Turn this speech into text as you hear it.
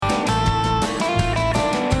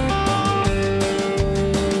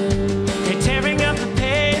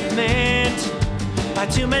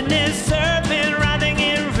bituminous serpent writhing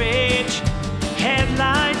in rage.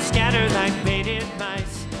 Headlights scatter like baited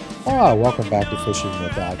mice. Welcome back to Fishing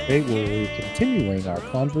Without Bait, where we're continuing our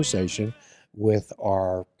conversation with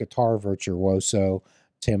our guitar virtuoso,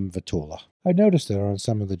 Tim Vitula. I noticed that on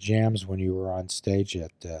some of the jams when you were on stage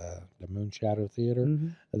at the Moonshadow Theater,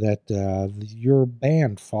 that your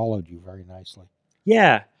band followed you very nicely.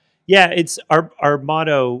 Yeah. It's our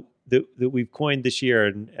motto that we've coined this year,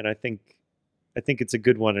 and I think it's a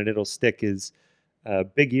good one, and it'll stick. Is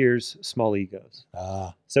big ears, small egos.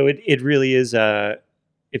 So it really is.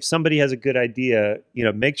 If somebody has a good idea,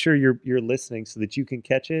 make sure you're listening so that you can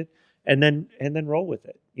catch it, and then roll with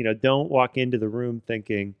it. Don't walk into the room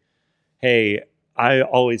thinking, "Hey, I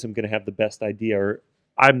always am going to have the best idea," or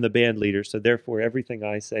 "I'm the band leader, so therefore everything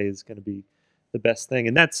I say is going to be the best thing."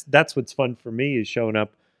 And that's what's fun for me, is showing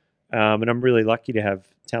up. And I'm really lucky to have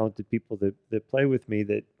talented people that play with me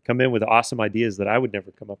that come in with awesome ideas that I would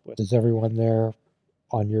never come up with. Does everyone there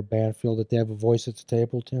on your band feel that they have a voice at the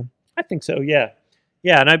table, Tim? I think so, yeah.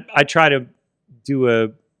 Yeah, and I try to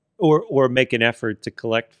do or make an effort to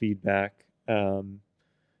collect feedback.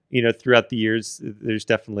 Throughout the years, there's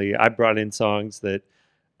definitely, I brought in songs that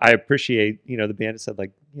I appreciate. The band has said,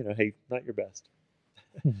 like, hey, not your best.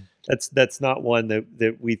 That's not one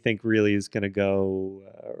that we think really is going to go,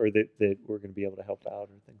 or that we're going to be able to help out,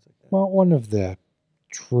 or things like that. Well, one of the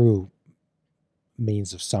true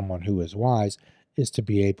means of someone who is wise is to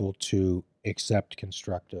be able to accept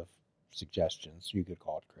constructive suggestions. You could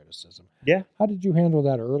call it criticism. Yeah. How did you handle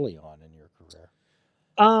that early on in your career?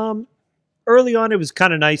 Early on, it was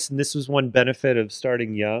kind of nice, and this was one benefit of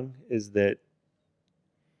starting young, is that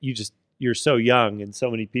you're so young, and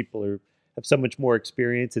so many people have so much more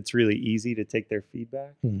experience. It's really easy to take their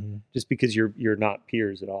feedback, just because you're not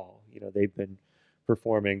peers at all. They've been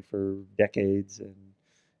performing for decades and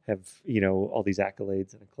have all these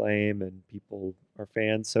accolades and acclaim, and people are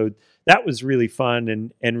fans. So that was really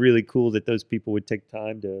fun and really cool that those people would take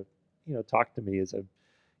time to talk to me as a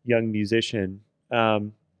young musician.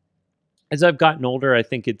 As I've gotten older, I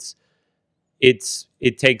think it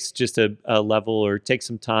takes just a level, or take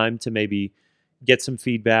some time to maybe get some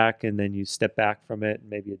feedback, and then you step back from it, and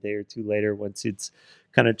maybe a day or two later, once it's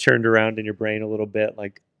kind of churned around in your brain a little bit,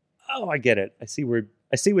 like, oh, I get it. I see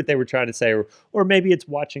what they were trying to say, or maybe it's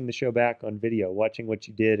watching the show back on video, watching what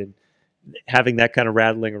you did, and having that kind of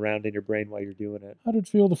rattling around in your brain while you're doing it. How did it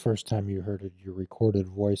feel the first time you heard your recorded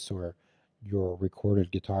voice or your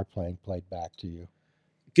recorded guitar playing played back to you?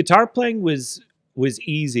 Guitar playing was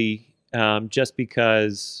easy, just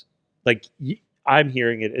because, like, I'm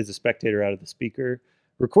hearing it as a spectator out of the speaker.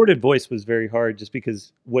 Recorded voice was very hard, just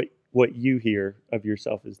because what you hear of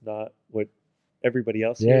yourself is not what everybody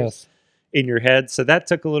else hears in your head. So that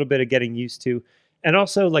took a little bit of getting used to. And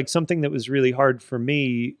also, like, something that was really hard for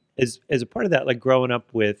me as a part of that, like, growing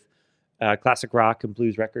up with classic rock and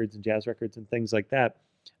blues records and jazz records and things like that.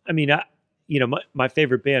 I mean, my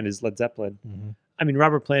favorite band is Led Zeppelin. I mean,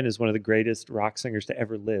 Robert Plant is one of the greatest rock singers to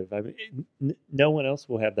ever live. I mean, no one else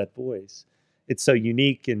will have that voice. It's so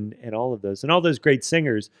unique, and all of those. And all those great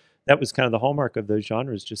singers, that was kind of the hallmark of those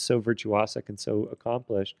genres, just so virtuosic and so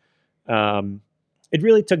accomplished. It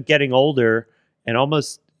really took getting older and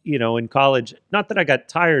almost, in college, not that I got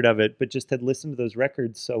tired of it, but just had listened to those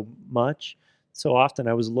records so much, so often,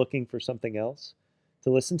 I was looking for something else to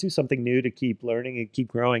listen to, something new to keep learning and keep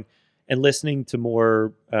growing. And listening to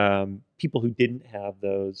more people who didn't have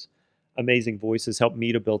those amazing voices helped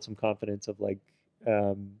me to build some confidence of, like,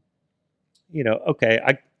 okay,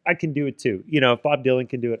 I can do it too. If Bob Dylan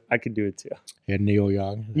can do it, I can do it too. And Neil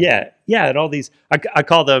Young. Yeah. And all these, I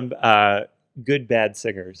call them good, bad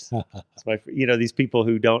singers. It's these people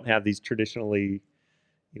who don't have these traditionally,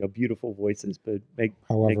 beautiful voices, but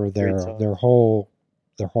however, their whole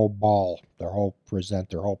ball, their whole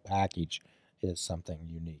package is something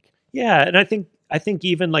unique. Yeah, and I think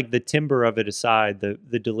even, like, the timbre of it aside,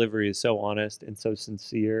 the delivery is so honest and so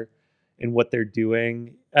sincere in what they're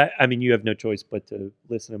doing. I mean, you have no choice but to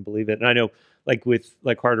listen and believe it. And I know, like, with,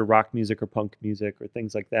 like, harder rock music or punk music or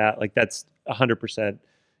things like that, like, that's 100%.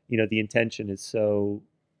 The intention is so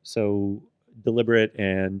deliberate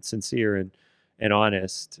and sincere and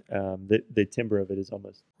honest. The timbre of it is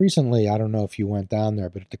almost. Recently, I don't know if you went down there,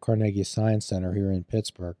 but at the Carnegie Science Center here in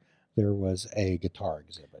Pittsburgh, there was a guitar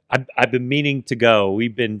exhibit. I've been meaning to go.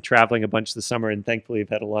 We've been traveling a bunch this summer, and thankfully have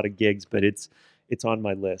had a lot of gigs, but it's on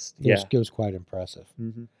my list. It was quite impressive.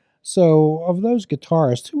 So, of those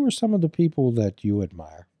guitarists, who are some of the people that you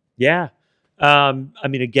admire? Yeah. I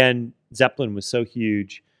mean, again, Zeppelin was so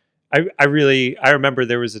huge. I remember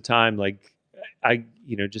there was a time, like, I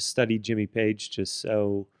just studied Jimmy Page just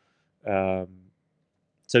so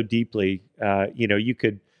so deeply.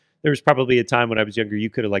 There was probably a time when I was younger, you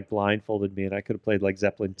could have like blindfolded me and I could have played like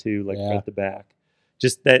Zeppelin 2, like Yeah. front to back.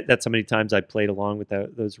 Just that's how many times I played along with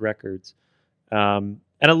those records. And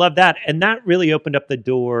I love that. And that really opened up the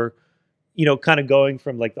door, kind of going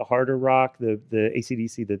from like the harder rock, the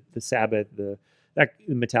AC/DC, the Sabbath, the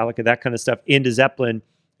Metallica, that kind of stuff into Zeppelin,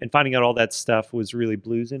 and finding out all that stuff was really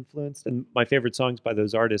blues influenced. And my favorite songs by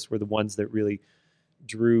those artists were the ones that really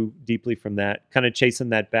drew deeply from that, kind of chasing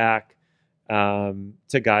that back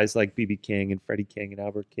to guys like B.B. King and Freddie King and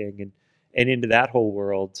Albert King and into that whole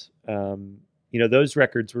world. Those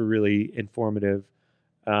records were really informative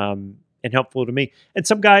and helpful to me. And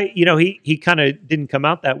some guy, he kind of didn't come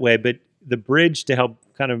out that way, but the bridge to help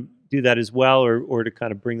kind of do that as well, or to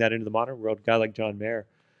kind of bring that into the modern world, a guy like John Mayer,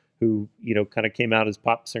 who, kind of came out as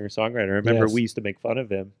pop singer-songwriter. I remember Yes. we used to make fun of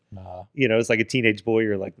him. It's like a teenage boy,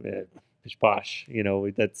 you're like, pish posh,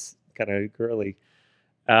 that's kind of girly.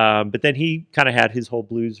 But then he kind of had his whole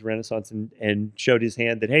blues renaissance and showed his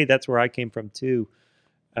hand that, hey, that's where I came from too,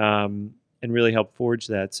 and really helped forge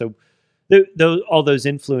that. So all those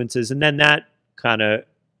influences, and then that kind of,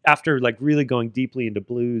 after like really going deeply into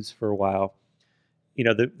blues for a while,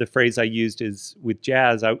 the phrase I used is with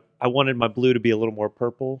jazz, I wanted my blue to be a little more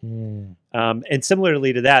purple. And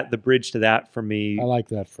similarly to that, the bridge to that for me, I like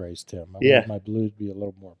that phrase, Tim. I Yeah. want my blues to be a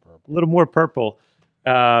little more purple. a little more purple.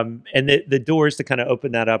 And the doors to kind of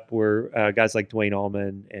open that up were guys like Dwayne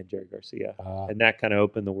Allman and Jerry Garcia. And that kind of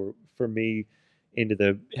opened the world for me into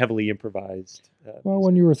the heavily improvised. Well,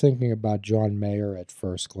 when you were thinking about John Mayer at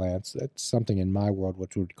first glance, that's something in my world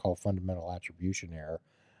which we would call fundamental attribution error,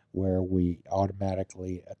 where we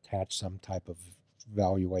automatically attach some type of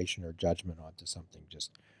valuation or judgment onto something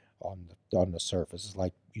just on the surface. It's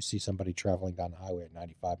like you see somebody traveling down the highway at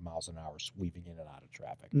 95 miles an hour, weaving in and out of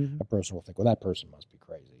traffic. Mhm. A person will think, well, that person must be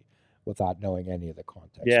crazy, without knowing any of the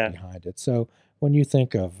context Yeah. behind it. So when you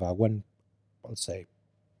think of let's say,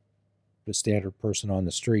 the standard person on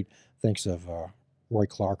the street thinks of Roy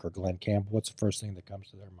Clark or Glenn Campbell, what's the first thing that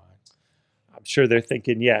comes to their mind? I'm sure they're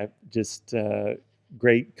thinking, just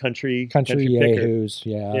great country Country picker. yahoos,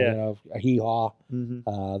 Yeah. a hee-haw,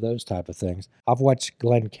 Mhm. those type of things. I've watched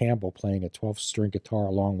Glenn Campbell playing a 12-string guitar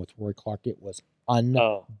along with Roy Clark. It was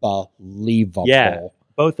Oh, unbelievable. Yeah.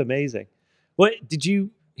 both amazing. What did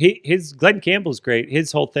you? His Glenn Campbell's great.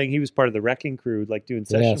 His whole thing, he was part of the Wrecking Crew, like doing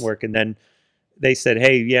session Yes. work, and then they said,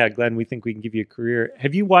 "Hey, yeah, Glenn, we think we can give you a career."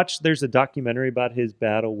 Have you watched? There's a documentary about his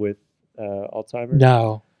battle with Alzheimer's.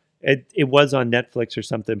 No. It was on Netflix or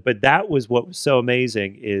something, but that was what was so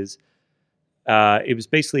amazing is it was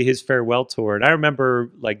basically his farewell tour. And I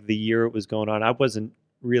remember like the year it was going on,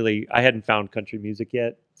 I hadn't found country music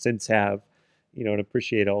yet, since have, and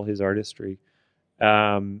appreciate all his artistry.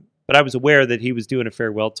 But I was aware that he was doing a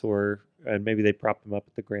farewell tour, and maybe they propped him up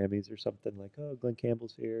at the Grammys or something, like, oh, Glenn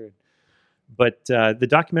Campbell's here. But the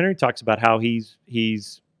documentary talks about how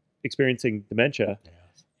he's experiencing dementia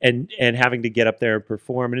and having to get up there and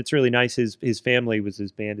perform. And it's really nice. His family was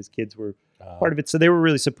his band. His kids were part of it. So they were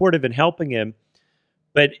really supportive in helping him.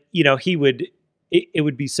 But, it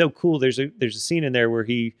would be so cool. There's a scene in there where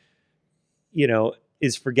he,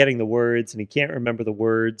 is forgetting the words, and he can't remember the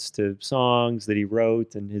words to songs that he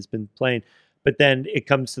wrote and has been playing. But then it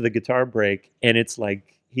comes to the guitar break, and it's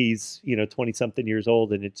like he's 20 something years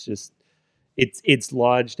old, and it's just it's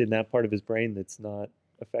lodged in that part of his brain that's not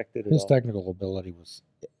affected at His all. technical ability was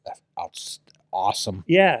awesome.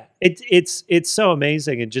 Yeah, it's so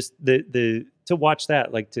amazing, and just the to watch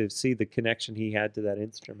that, like to see the connection he had to that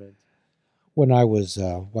instrument. When I was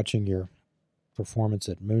watching your performance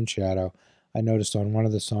at Moonshadow, I noticed on one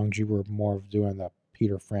of the songs you were more of doing the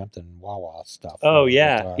Peter Frampton wah-wah stuff. Oh on the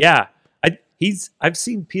yeah, guitar. yeah. I've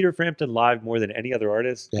seen Peter Frampton live more than any other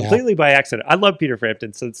artist, Yeah. completely by accident. I love Peter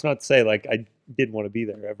Frampton, so it's not to say like I didn't want to be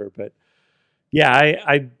there ever, but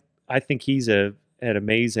yeah, I think he's an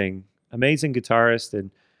amazing guitarist,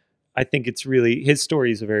 and I think it's really, his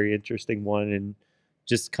story is a very interesting one, and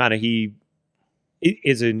just kind of he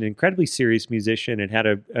is an incredibly serious musician and had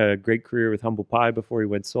a great career with Humble Pie before he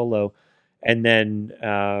went solo. And then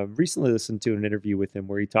recently listened to an interview with him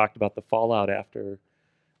where he talked about the fallout after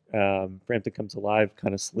Frampton Comes Alive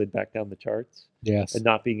kind of slid back down the charts, Yes. and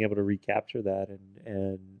not being able to recapture that,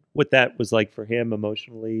 and what that was like for him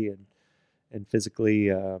emotionally and physically.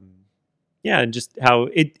 And just how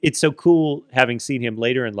it's so cool having seen him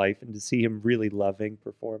later in life and to see him really loving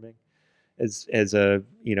performing as a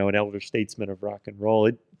an elder statesman of rock and roll.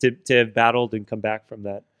 To have battled and come back from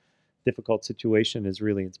that difficult situation is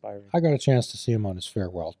really inspiring. I got a chance to see him on his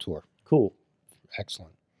farewell tour. Cool.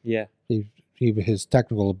 Excellent. Yeah. His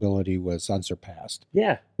technical ability was unsurpassed,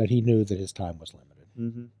 Yeah. but he knew that his time was limited.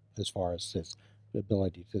 Mm-hmm. as far as his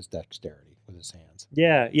ability, his dexterity with his hands.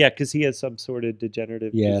 Yeah, because he has some sort of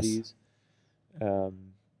degenerative Yes. disease.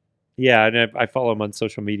 Yeah, and I follow him on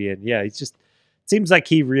social media, and yeah, he's just seems like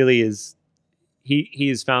he really is. He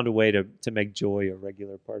has found a way to make joy a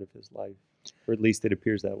regular part of his life, or at least it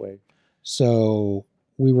appears that way. So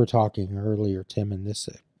we were talking earlier, Tim, and this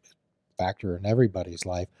factor in everybody's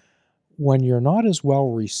life. When you're not as well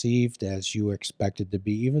received as you expected to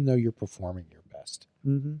be, even though you're performing your best.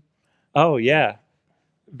 Mm-hmm. Oh yeah,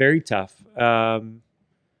 very tough. I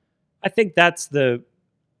think that's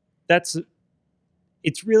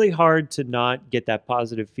it's really hard to not get that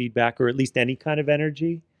positive feedback, or at least any kind of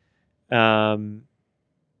energy. Like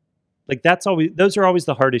those are always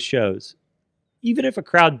the hardest shows. Even if a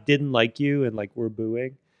crowd didn't like you and like were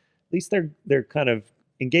booing, at least they're kind of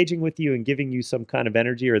engaging with you and giving you some kind of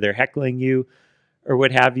energy, or they're heckling you, or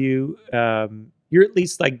what have you. You're at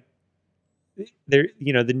least like the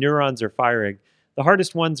neurons are firing. The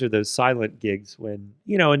hardest ones are those silent gigs when,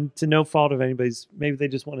 and to no fault of anybody's, maybe they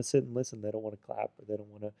just want to sit and listen. They don't want to clap, or they don't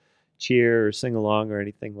want to cheer or sing along or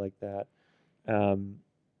anything like that. And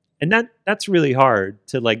that's really hard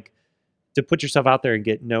to put yourself out there and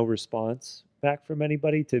get no response back from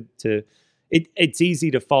anybody. It's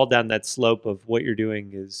easy to fall down that slope of what you're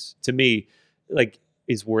doing is, to me,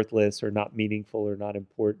 is worthless or not meaningful or not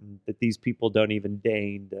important, that these people don't even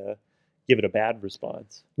deign to give it a bad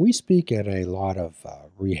response. We speak at a lot of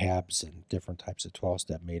rehabs and different types of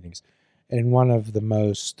 12-step meetings, and one of the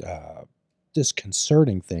most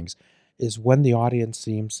disconcerting things is when the audience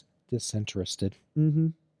seems disinterested. Mm-hmm.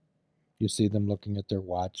 You see them looking at their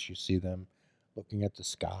watch, you see them looking at the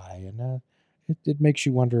sky, and it makes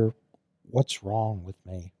you wonder, what's wrong with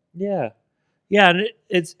me? Yeah. And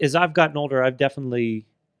it's as I've gotten older, I've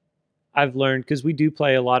learned, because we do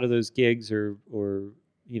play a lot of those gigs, or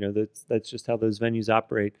that's just how those venues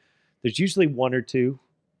operate. There's usually one or two,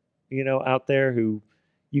 out there who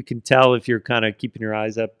you can tell, if you're kind of keeping your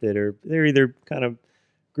eyes up, that they're either kind of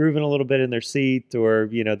grooving a little bit in their seat, or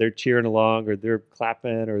they're cheering along, or they're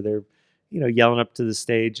clapping, or they're yelling up to the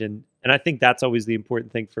stage. And I think that's always the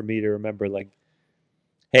important thing for me to remember. Like,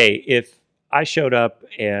 hey, if I showed up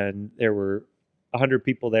and there were 100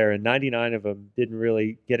 people there and 99 of them didn't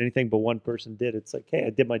really get anything, but one person did, it's like, hey, I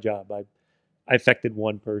did my job. I affected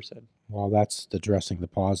one person. Well, that's addressing the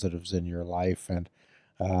positives in your life. And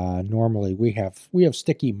normally we have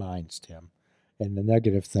sticky minds, Tim, and the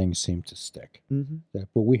negative things seem to stick. Mm-hmm.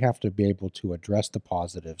 But we have to be able to address the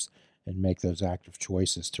positives and make those active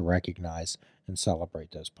choices to recognize and celebrate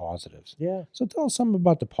those positives. Yeah. So tell us something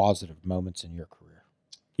about the positive moments in your career.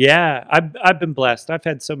 Yeah, I've been blessed. I've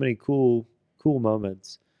had so many cool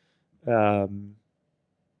moments. And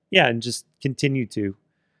just continue to.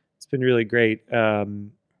 It's been really great.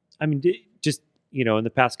 Just in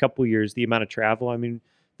the past couple of years, the amount of travel. I mean,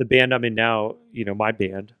 the band I'm in now, my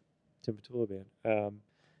band, Tim Vitula Band.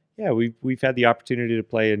 We've had the opportunity to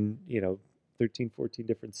play in 13, 14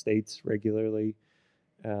 different states regularly.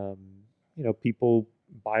 People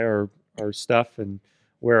buy our stuff and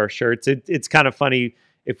wear our shirts. It's kind of funny.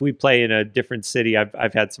 If we play in a different city,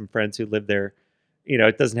 I've had some friends who live there.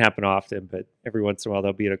 It doesn't happen often, but every once in a while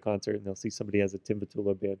they'll be at a concert and they'll see somebody has a Tim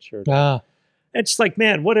Vitula Band shirt. And it's just like,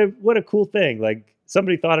 man, what a cool thing. Like,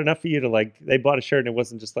 somebody thought enough of you to they bought a shirt, and it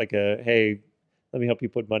wasn't just like hey, let me help you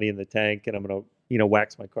put money in the tank and I'm going to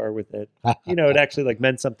wax my car with it. It actually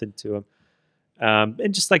meant something to them.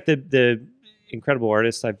 And just the incredible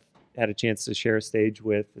artists I've had a chance to share a stage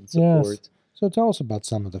with and support. Yes. So tell us about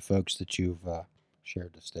some of the folks that you've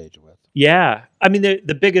shared the stage with. Yeah. I mean,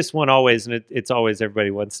 the biggest one always, and it's always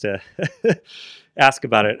everybody wants to ask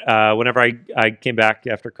about it. Whenever I came back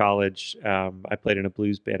after college, I played in a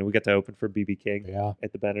blues band, and we got to open for B.B. King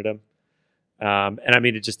at the Benedum. And I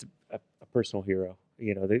mean, it's just a personal hero.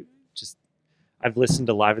 I've listened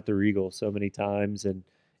to Live at the Regal so many times, and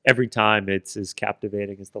every time it's as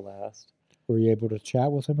captivating as the last. Were you able to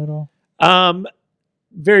chat with him at all?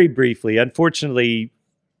 Very briefly. Unfortunately,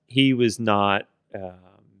 he was not.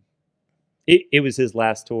 It was his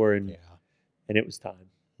last tour, and it was time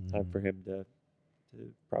for him to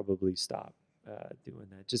probably stop doing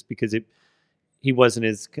that, just because he wasn't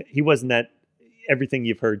that everything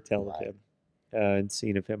you've heard tell of him and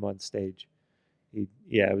seen of him on stage.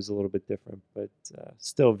 It was a little bit different, but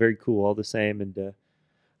still very cool all the same. And I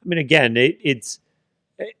mean, again, it's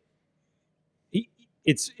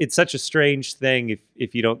such a strange thing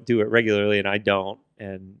if you don't do it regularly, and I don't,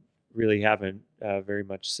 and really haven't very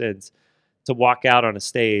much since, to walk out on a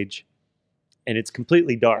stage and it's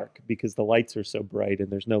completely dark because the lights are so bright and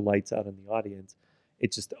there's no lights out in the audience.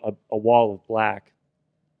 It's just a wall of black.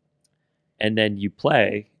 and then you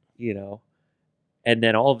play, and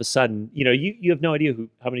then all of a sudden, you have no idea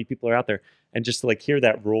how many people are out there, and just to like hear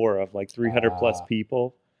that roar of like 300 plus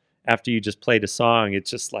people after you just played a song,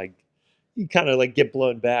 it's just like you kind of like get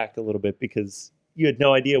blown back a little bit because you had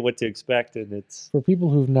no idea what to expect, and it's For people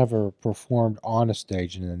who've never performed on a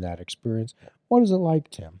stage and in that experience, what is it like,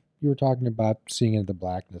 Tim? You were talking about seeing into the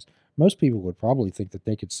blackness. Most people would probably think that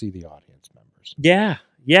they could see the audience members.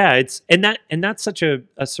 yeah, it's and that's such a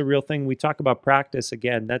surreal thing. We talk about practice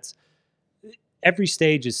again. That's every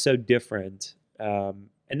stage is so different,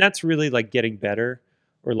 and that's really like getting better,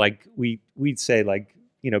 or like we'd say like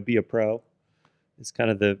be a pro. Is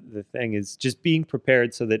kind of the thing is just being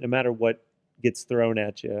prepared so that no matter what gets thrown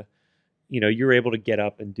at you, you're able to get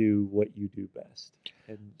up and do what you do best.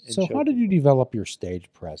 And So show how did you people. develop your stage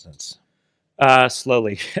presence?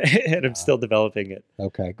 Slowly, and I'm still developing it.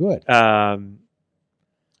 Okay, good.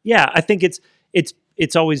 Yeah, I think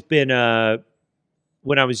it's always been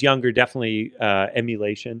when I was younger, definitely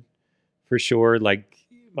emulation for sure. Like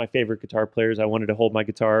my favorite guitar players, I wanted to hold my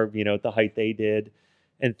guitar, at the height they did,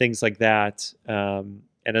 and things like that. And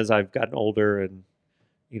as I've gotten older and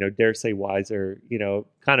dare say wiser,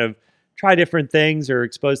 kind of try different things or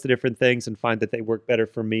exposed to different things and find that they work better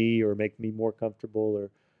for me or make me more comfortable,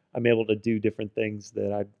 or I'm able to do different things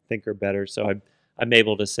that I think are better. So I'm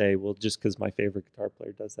able to say, well, just because my favorite guitar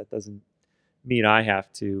player does that doesn't mean I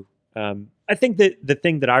have to. I think that the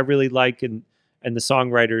thing that I really like and the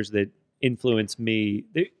songwriters that influence me,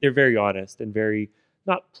 they're very honest and very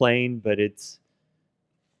not plain, but it's,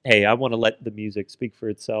 hey, I want to let the music speak for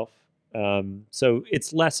itself. So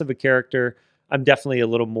it's less of a character. I'm definitely a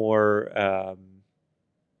little more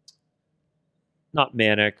not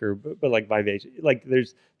manic but like vivacious. Like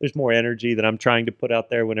there's more energy that I'm trying to put out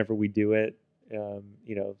there whenever we do it.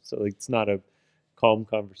 So it's not a calm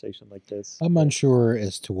conversation like this. I'm unsure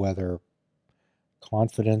as to whether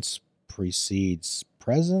confidence precedes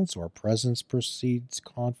presence or presence precedes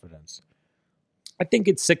confidence. I think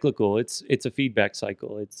it's cyclical. It's a feedback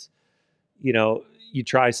cycle. It's you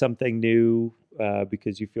try something new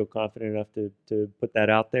because you feel confident enough to put that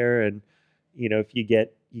out there, and if you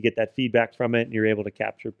get that feedback from it, and you're able to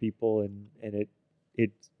capture people, and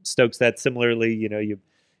it stokes that. Similarly, you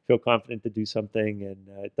feel confident to do something, and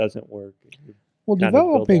it doesn't work. Well, kind of build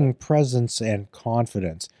developing presence and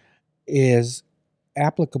confidence is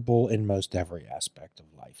applicable in most every aspect of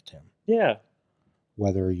life, Tim. Yeah,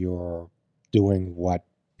 Whether you're doing what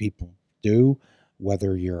people do,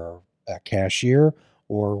 whether you're a cashier,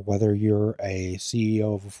 or whether you're a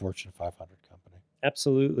CEO of a Fortune 500 company.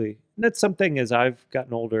 absolutely. And that's something as I've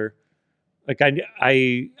gotten older, like I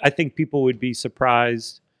think people would be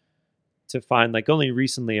surprised to find like only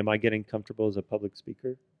recently am I getting comfortable as a public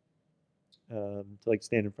speaker, to like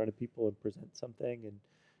stand in front of people and present something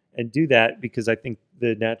and do that, because I think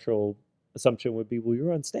the natural assumption would be, well,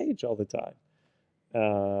 you're on stage all the time.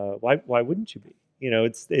 Why wouldn't you be?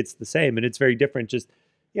 It's the same, and it's very different. Just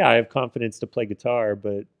I have confidence to play guitar,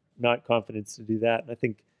 but not confidence to do that. And I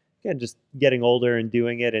think again, just getting older and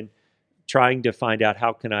doing it and trying to find out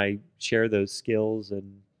how can I share those skills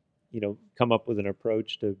and come up with an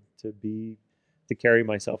approach to carry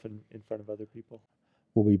myself in front of other people.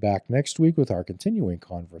 We'll be back next week with our continuing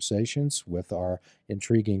conversations with our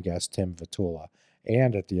intriguing guest Tim Vitula,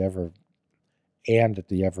 and at the end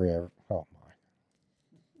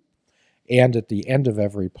of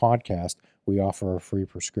every podcast, we offer a free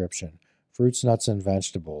prescription, fruits, nuts, and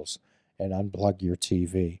vegetables, and unplug your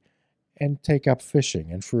TV, and take up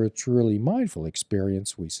fishing. And for a truly mindful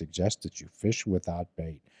experience, we suggest that you fish without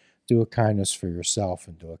bait. Do a kindness for yourself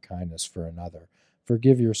and do a kindness for another.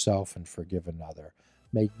 Forgive yourself and forgive another.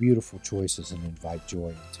 Make beautiful choices and invite joy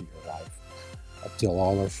into your life. Until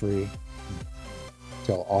all are free,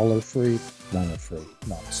 none are free.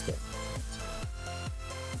 Namaste.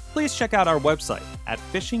 Please check out our website at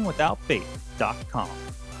fishingwithoutbait.com,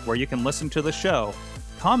 where you can listen to the show,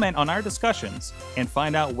 comment on our discussions, and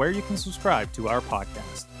find out where you can subscribe to our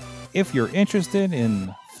podcast. If you're interested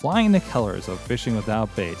in flying the colors of Fishing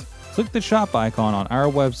Without Bait, click the shop icon on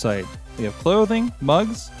our website. We have clothing,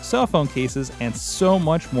 mugs, cell phone cases, and so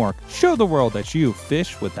much more. Show the world that you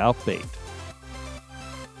fish without bait.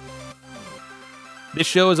 This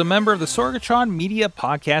show is a member of the Sorgatron Media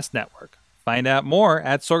Podcast Network. Find out more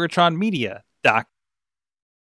at sorgatronmedia.com.